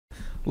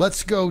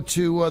Let's go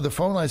to the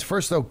phone lines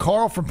first, though.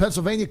 Carl from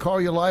Pennsylvania. Carl,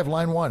 you're live,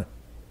 line one.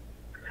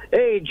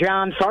 Hey,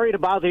 John. Sorry to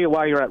bother you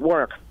while you're at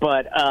work,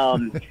 but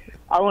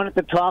I wanted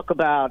to talk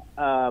about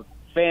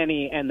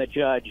Fanny and the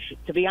judge.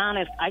 To be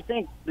honest, I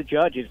think the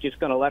judge is just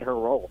going to let her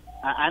roll.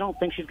 I don't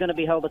think she's going to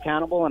be held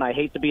accountable, and I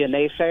hate to be a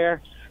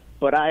naysayer,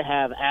 but I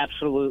have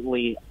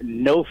absolutely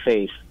no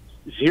faith,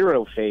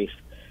 zero faith,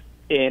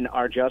 in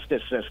our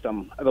justice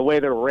system. The way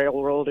they're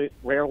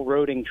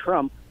railroading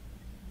Trump,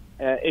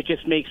 it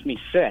just makes me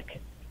sick.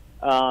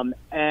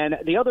 And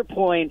the other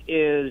point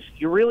is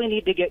you really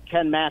need to get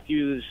Ken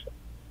Matthews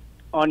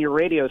on your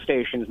radio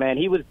stations, man.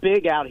 He was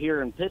big out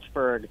here in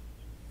Pittsburgh,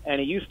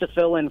 and he used to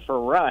fill in for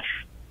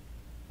Rush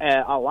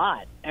a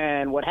lot.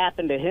 And what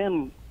happened to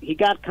him, he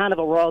got kind of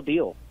a raw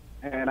deal.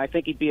 And I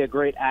think he'd be a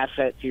great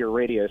asset to your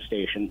radio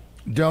station.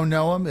 Don't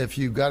know him. If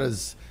you got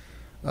his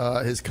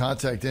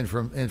contact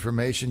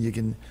information, you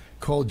can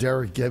call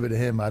Derek, give it to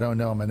him. I don't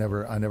know him. I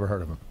never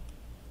heard of him.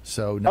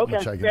 So not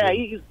much I can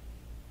do.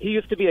 He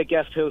used to be a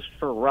guest host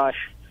for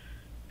Rush,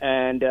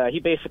 and he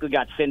basically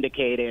got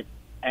syndicated,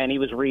 and he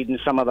was reading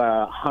some of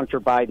the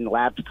Hunter Biden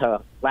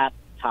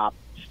laptop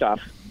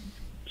stuff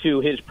to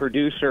his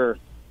producer,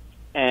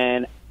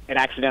 and it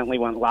accidentally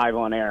went live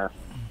on air,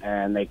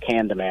 and they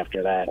canned him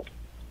after that.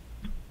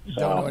 So,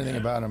 don't know anything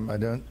about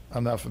him.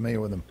 I'm not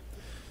familiar with him.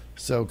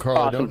 So, Carl,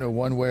 awesome. I don't know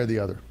one way or the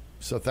other.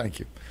 So, thank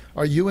you.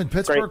 Are you in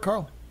Pittsburgh, Great.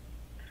 Carl?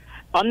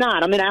 I'm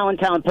not. I'm in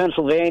Allentown,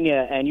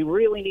 Pennsylvania, and you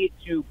really need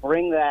to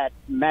bring that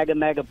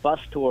mega bus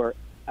tour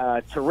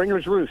to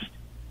Ringer's Roost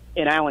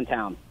in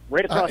Allentown,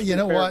 right across from the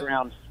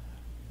fairgrounds.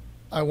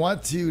 I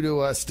want you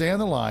to stay on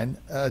the line.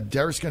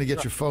 Derek's going to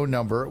get your phone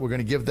number. We're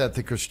going to give that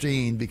to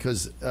Christine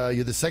because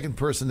you're the second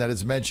person that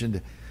has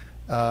mentioned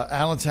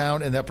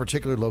Allentown and that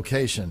particular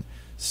location.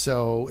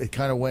 So it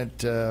kind of went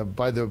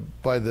by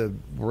the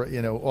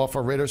off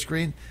our radar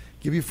screen.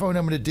 Give your phone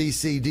number to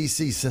DC.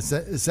 DC,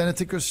 send it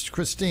to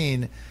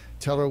Christine.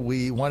 Tell her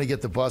we want to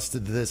get the bus to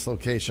this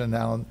location in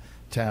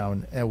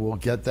Allentown, and we'll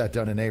get that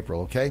done in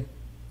April. Okay,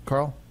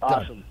 Carl?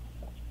 Awesome.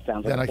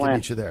 Sounds like then I can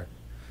meet you there.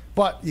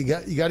 But you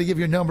got to give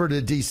your number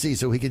to DC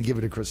so he can give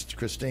it to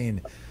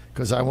Christine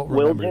because I won't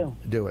remember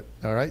to do it.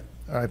 All right,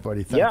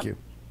 buddy. Thank you.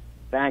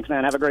 Thanks,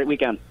 man. Have a great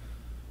weekend.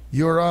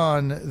 You're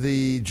on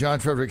the John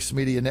Fredericks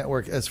Media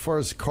Network. As far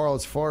as Carl,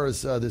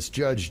 this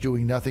judge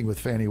doing nothing with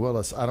Fannie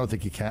Willis, I don't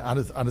think he can. I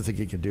don't think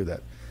he can do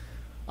that.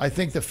 I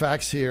think the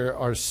facts here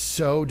are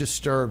so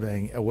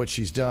disturbing at what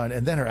she's done,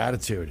 and then her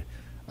attitude.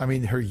 I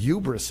mean, her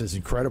hubris is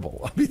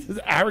incredible. I mean,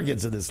 the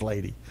arrogance of this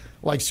lady.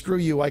 Like, screw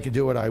you, I can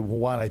do what I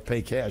want, I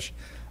pay cash.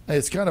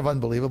 It's kind of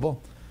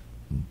unbelievable.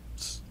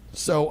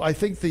 So I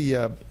think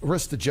the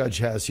risk the judge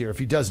has here, if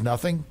he does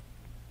nothing,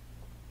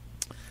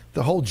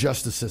 the whole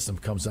justice system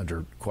comes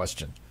under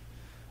question.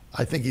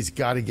 I think he's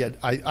got to get,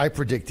 I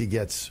predict he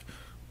gets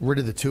rid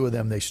of the two of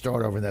them. They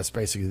start over, and that's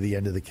basically the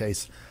end of the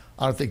case.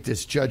 I don't think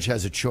this judge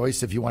has a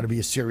choice. If you want to be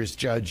a serious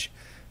judge,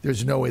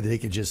 there's no way that he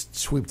can just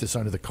sweep this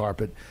under the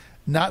carpet.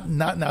 Not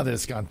now that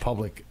it's gone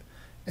public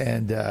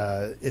and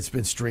it's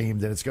been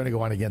streamed and it's going to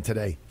go on again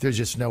today. There's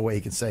just no way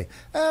he can say,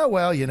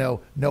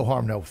 no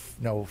harm,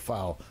 no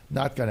foul.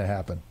 Not going to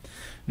happen.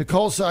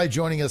 Nicole Tsai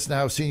joining us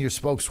now, senior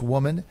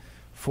spokeswoman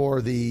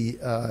for the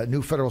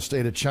new federal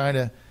state of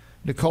China.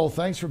 Nicole,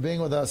 thanks for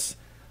being with us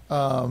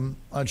on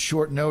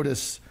short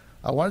notice.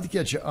 I wanted to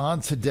get you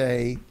on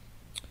today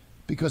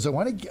because I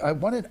wanted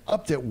an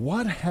update.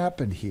 What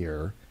happened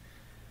here?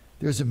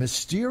 There's a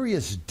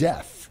mysterious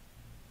death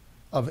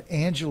of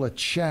Angela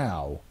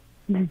Chao.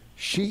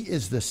 She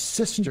is the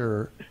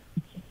sister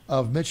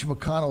of Mitch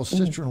McConnell's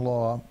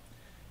sister-in-law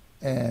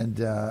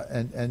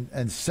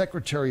and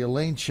Secretary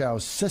Elaine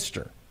Chao's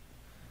sister,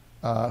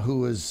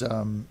 who is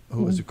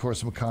of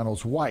course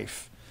McConnell's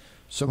wife.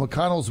 So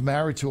McConnell's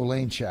married to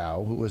Elaine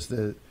Chao, who was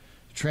the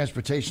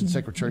transportation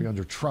secretary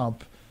under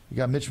Trump. You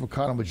got Mitch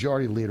McConnell,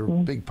 majority leader,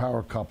 big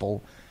power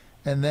couple,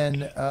 and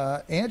then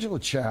Angela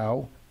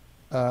Chao,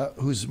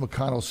 who's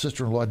McConnell's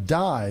sister-in-law,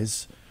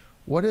 dies.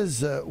 What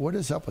is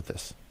up with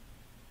this?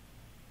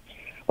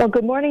 Well,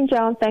 good morning,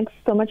 John. Thanks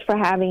so much for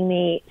having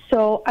me.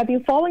 So I've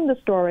been following the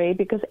story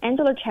because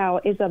Angela Chao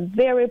is a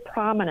very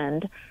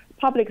prominent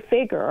public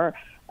figure.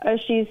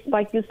 She's,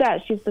 like you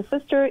said, she's the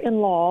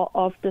sister-in-law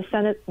of the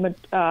Senate,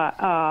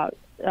 the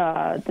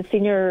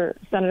senior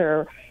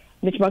Senator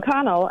Mitch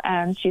McConnell,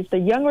 and she's the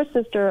younger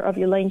sister of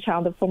Elaine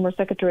Chao, the former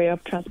Secretary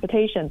of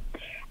Transportation.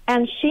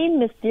 And she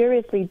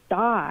mysteriously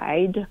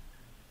died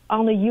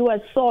on the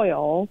U.S.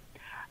 soil,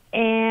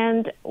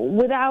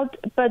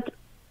 but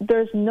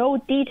there's no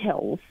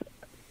details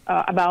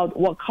about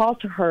what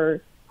caused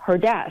her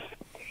death.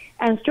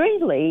 And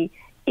strangely,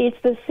 it's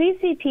the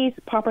CCP's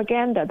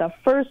propaganda that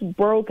first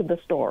broke the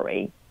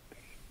story.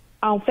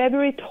 On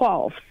February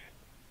 12th,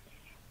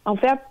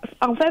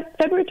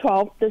 February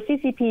 12th, the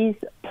CCP's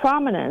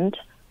prominent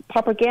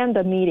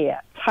propaganda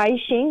media,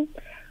 Tsai,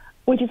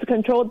 which is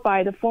controlled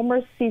by the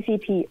former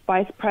CCP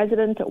Vice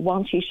President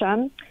Wang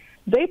Qishan,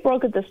 they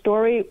broke the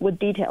story with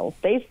details.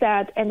 They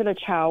said Angela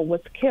Chao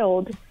was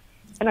killed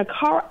in a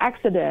car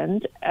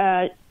accident,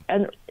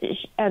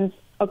 and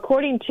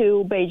according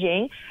to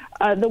Beijing,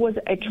 there was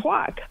a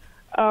truck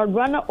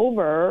run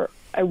over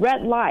a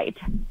red light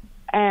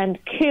and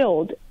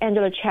killed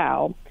Angela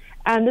Chao.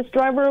 And this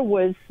driver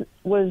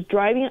was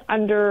driving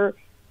under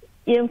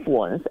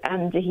influence,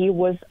 and he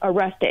was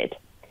arrested.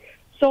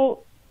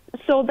 So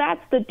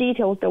that's the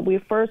details that we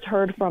first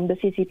heard from the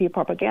CCP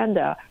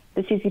propaganda,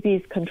 the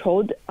CCP's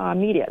controlled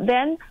media.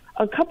 Then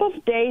a couple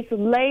of days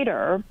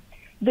later,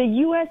 the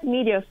U.S.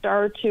 media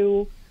started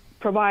to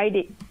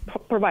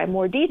provide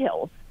more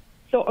details.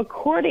 So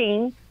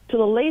according to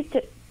the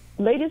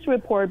latest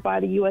report by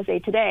the USA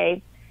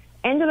Today,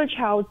 Angela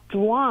Chao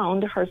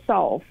drowned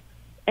herself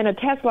in a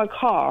Tesla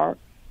car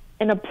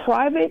in a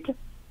private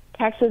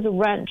Texas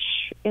ranch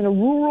in a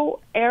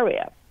rural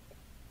area.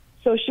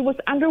 So she was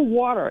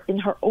underwater in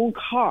her own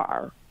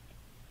car,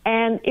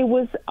 and it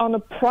was on a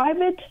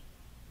private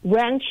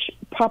ranch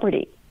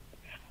property.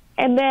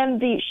 And then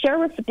the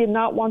sheriff did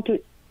not want to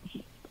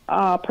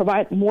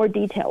provide more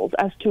details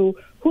as to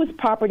whose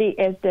property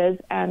is this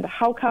and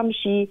how come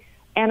she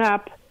ended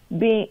up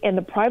being in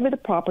the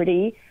private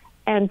property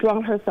and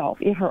drowned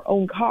herself in her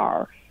own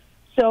car.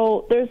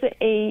 So there's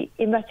a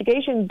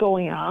investigation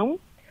going on.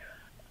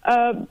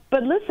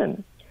 But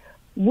listen,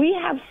 we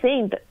have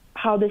seen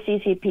how the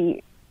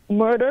CCP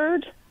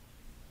murdered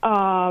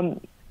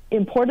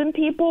important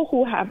people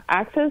who have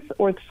access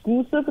or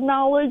exclusive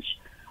knowledge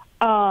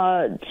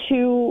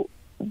to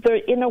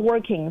the inner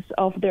workings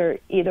of their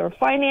either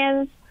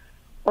finance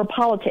or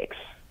politics.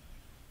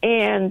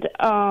 And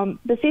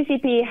the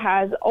CCP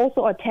has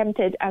also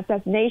attempted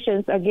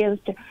assassinations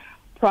against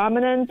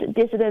prominent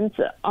dissidents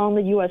on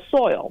the U.S.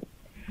 soil.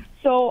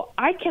 So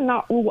I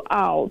cannot rule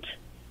out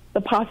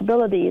the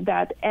possibility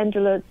that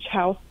Angela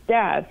Chao's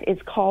death is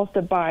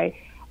caused by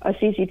a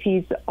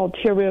CCP's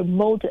ulterior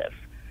motive.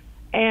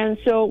 And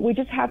so we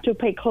just have to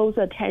pay close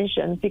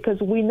attention because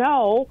we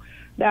know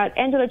that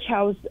Angela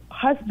Chao's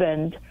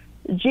husband,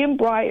 Jim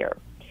Breyer,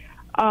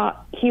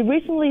 he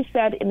recently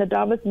said in the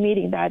Davos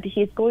meeting that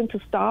he's going to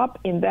stop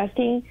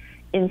investing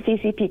in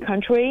CCP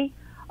country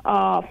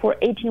for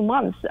 18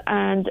 months.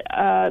 And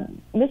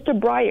Mr.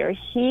 Breyer,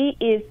 he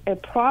is a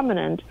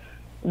prominent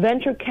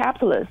venture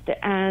capitalist,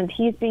 and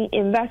he's been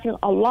investing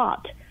a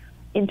lot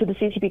into the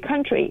CCP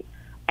country.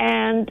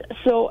 And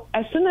so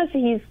as soon as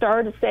he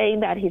started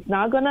saying that he's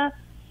not going to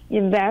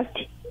invest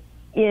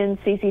in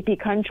CCP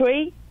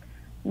country,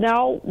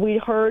 now we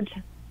heard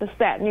the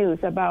sad news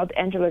about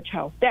Angela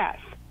Chao's death.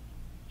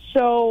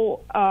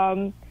 So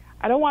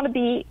I don't want to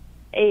be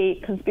a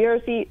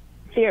conspiracy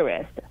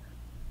theorist,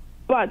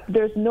 but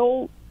there's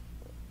no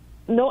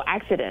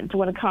accident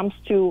when it comes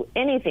to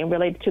anything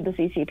related to the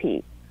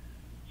CCP.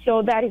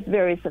 So that is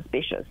very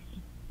suspicious.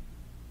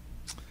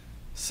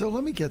 So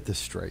let me get this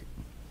straight.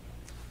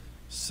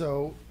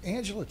 So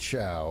Angela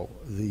Chao,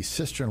 the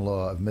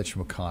sister-in-law of Mitch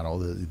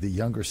McConnell, the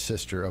younger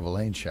sister of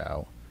Elaine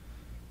Chao,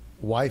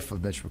 wife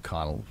of Mitch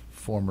McConnell,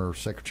 former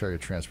Secretary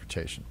of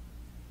Transportation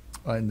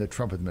in the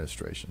Trump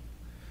administration.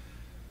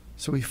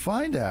 So we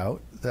find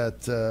out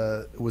that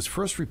it was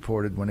first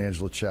reported when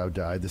Angela Chao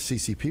died, the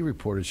CCP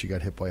reported she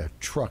got hit by a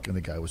truck and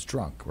the guy was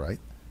drunk, right?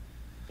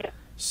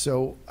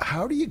 So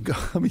how do you go?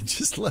 I mean,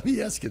 just let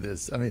me ask you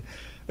this. I mean,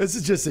 this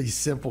is just a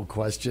simple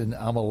question.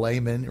 I'm a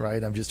layman,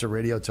 right? I'm just a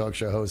radio talk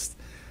show host.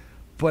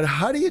 But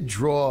how do you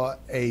draw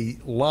a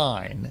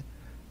line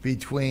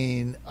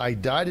between I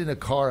died in a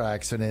car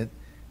accident,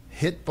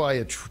 hit by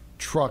a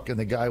truck and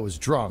the guy was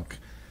drunk,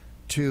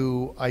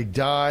 to I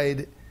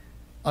died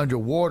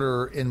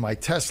underwater in my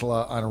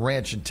Tesla on a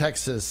ranch in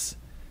Texas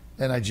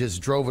and I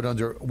just drove it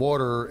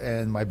underwater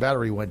and my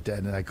battery went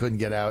dead and I couldn't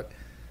get out?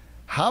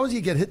 How do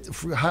you get hit?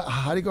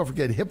 How do you go from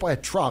getting hit by a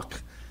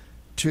truck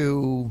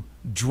to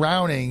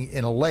drowning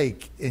in a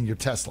lake in your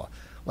Tesla?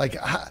 Like,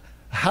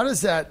 how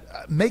does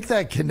that make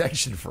that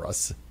connection for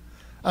us?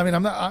 I mean,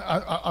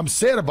 I'm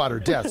sad about her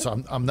death,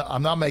 so I'm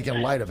not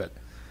making light of it.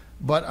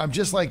 But I'm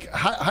just like,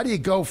 how do you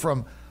go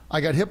from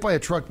I got hit by a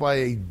truck by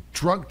a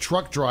drunk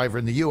truck driver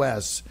in the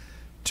U.S.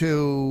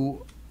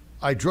 to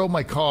I drove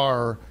my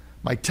car,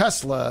 my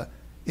Tesla,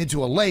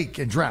 into a lake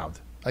and drowned?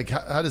 Like,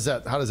 how does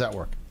that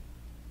work?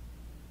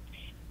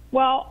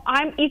 Well,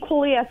 I'm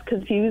equally as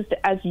confused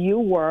as you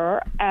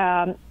were.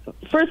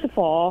 First of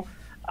all,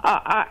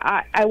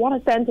 I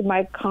want to send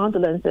my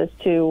condolences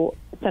to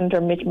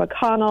Senator Mitch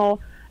McConnell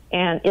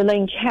and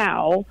Elaine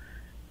Chao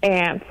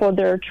and for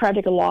their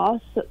tragic loss.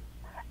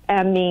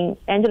 I mean,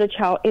 Angela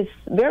Chao is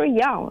very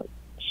young.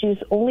 She's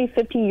only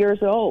 50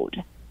 years old.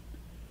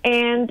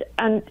 And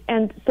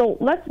so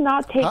let's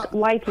not take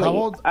lightly.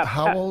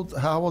 How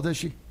old is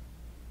she?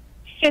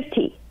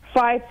 50.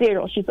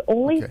 She's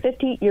only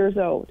 50 years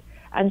old.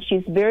 And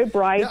she's very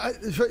bright. Yeah,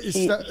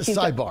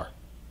 sidebar.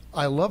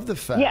 I love the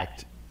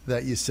fact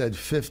that you said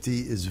 50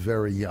 is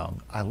very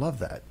young. I love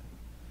that.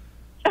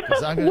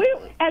 And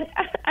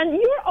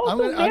you're also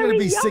very young. I'm going to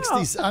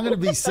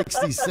be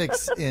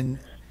 66 in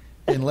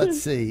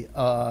let's see,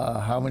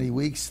 how many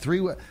weeks? 3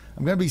 weeks.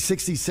 I'm going to be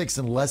 66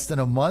 in less than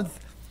a month.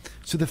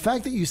 So the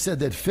fact that you said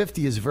that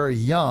 50 is very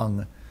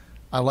young,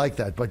 I like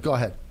that. But go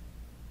ahead.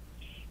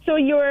 So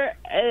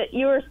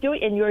you're still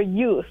in your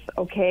youth,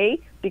 okay?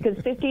 Because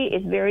 50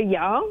 is very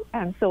young,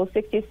 and so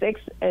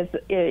 66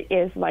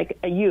 is like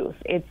a youth.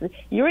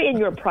 You're in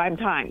your prime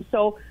time.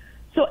 So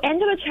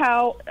Angela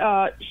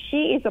Chao,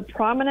 she is a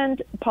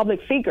prominent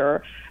public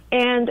figure,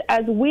 and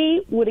as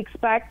we would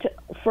expect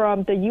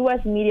from the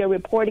U.S. media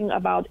reporting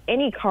about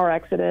any car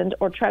accident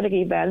or tragic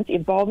events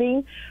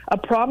involving a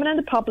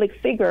prominent public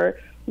figure,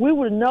 we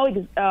would know,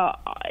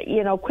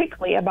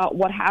 quickly about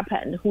what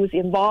happened, who's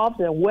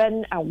involved, and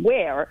when and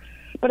where.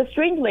 But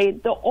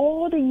strangely,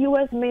 all the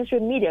U.S.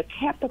 mainstream media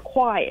kept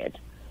quiet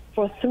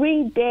for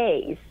 3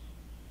 days.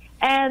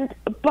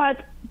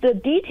 But the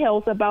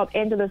details about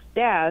Angela's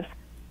death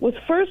was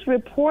first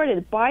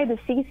reported by the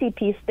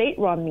CCP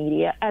state-run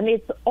media, and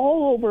it's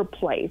all over the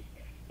place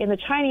in the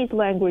Chinese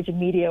language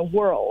media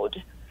world.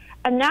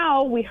 And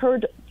now we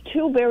heard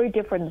two very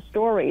different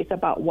stories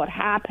about what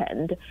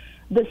happened.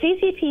 The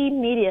CCP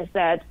media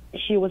said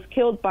she was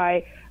killed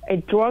by a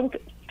drunk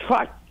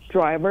truck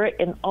driver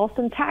in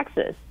Austin,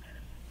 Texas.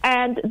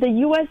 And the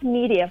U.S.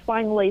 media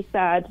finally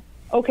said,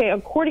 okay,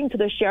 according to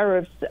the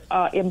sheriffs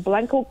in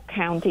Blanco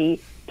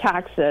County,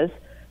 Texas,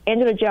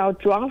 Angela Chao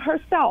drowned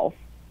herself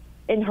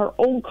in her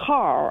own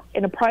car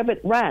in a private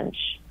ranch.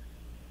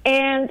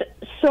 And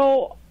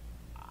so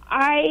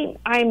I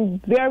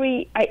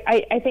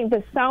think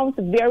this sounds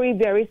very,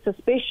 very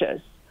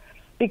suspicious,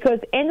 because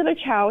Angela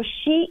Chao,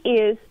 she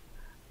is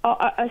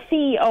a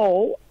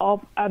CEO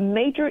of a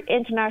major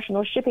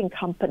international shipping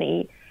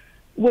company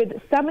with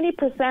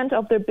 70%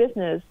 of their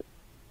business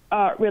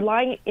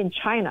relying in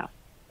China.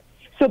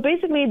 So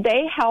basically,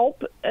 they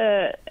help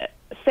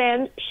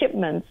send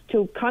shipments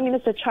to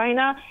communist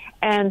China,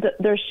 and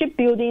their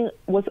shipbuilding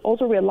was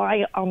also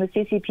relying on the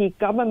CCP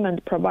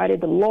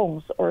government-provided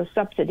loans or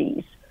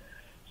subsidies.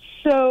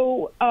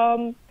 So,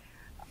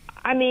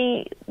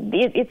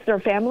 it's their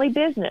family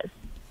business.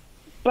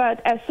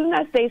 But as soon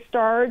as they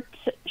start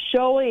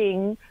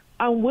showing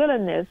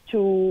unwillingness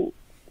to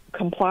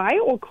comply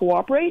or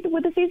cooperate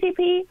with the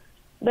CCP,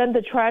 then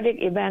the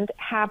tragic event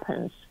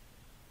happens.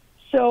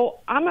 So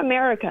I'm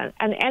American,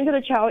 and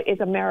Angela Chao is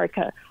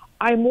American.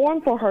 I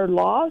mourn for her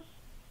loss,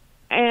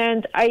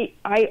 and I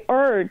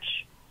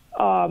urge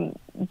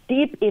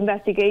deep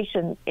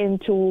investigation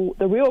into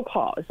the real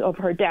cause of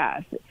her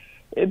death,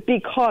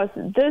 because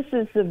this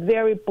is a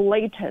very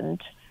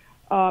blatant.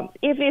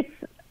 If it's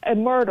a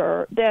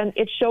murder, then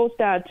it shows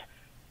that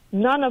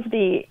none of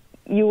the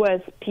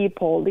U.S.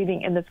 people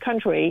living in this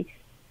country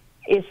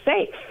is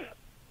safe,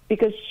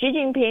 because Xi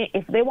Jinping,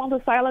 if they want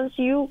to silence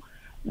you,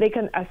 they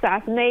can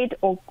assassinate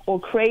or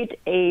create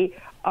a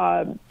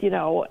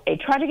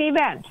tragic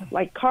event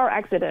like car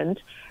accident,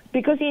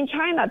 because in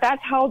China,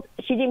 that's how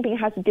Xi Jinping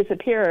has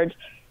disappeared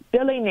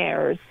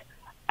billionaires.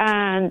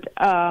 And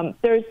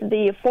there's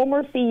the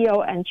former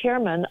CEO and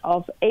chairman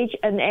of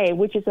HNA,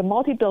 which is a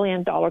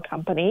multi-billion-dollar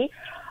company.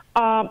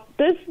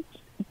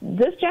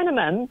 This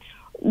gentleman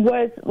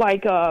was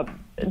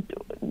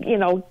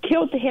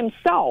killed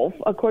himself,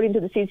 according to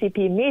the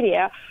CCP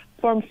media,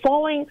 from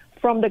falling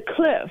from the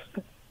cliff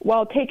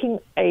while taking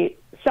a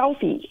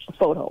selfie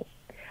photo.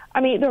 I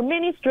mean, there are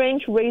many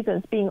strange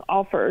reasons being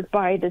offered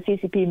by the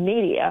CCP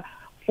media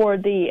for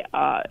the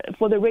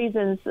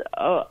reasons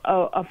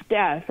of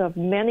death of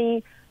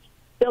many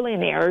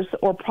billionaires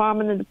or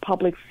prominent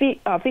public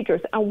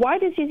figures. And why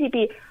the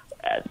CCP,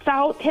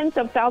 tens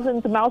of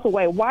thousands of miles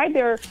away, why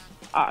they're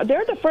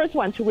the first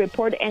one to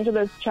report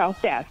Angela Chao's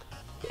death?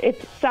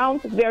 It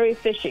sounds very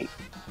fishy.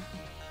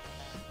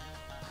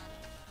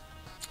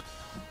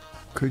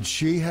 Could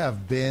she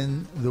have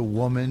been the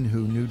woman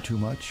who knew too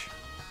much?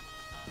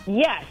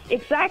 Yes,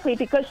 exactly,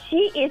 because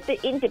she is the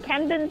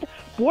independent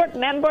board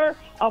member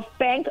of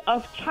Bank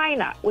of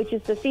China, which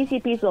is the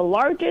CCP's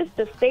largest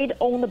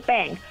state-owned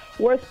bank,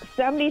 worth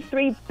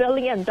 $73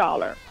 billion.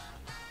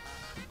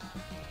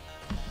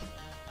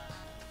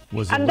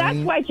 And that's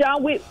why,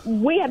 John,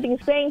 we have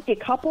been saying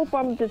decouple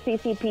from the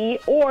CCP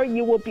or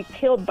you will be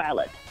killed by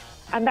it.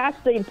 And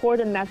that's the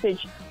important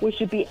message we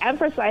should be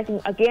emphasizing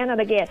again and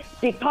again.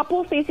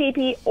 Decouple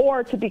CCP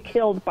or to be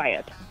killed by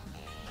it.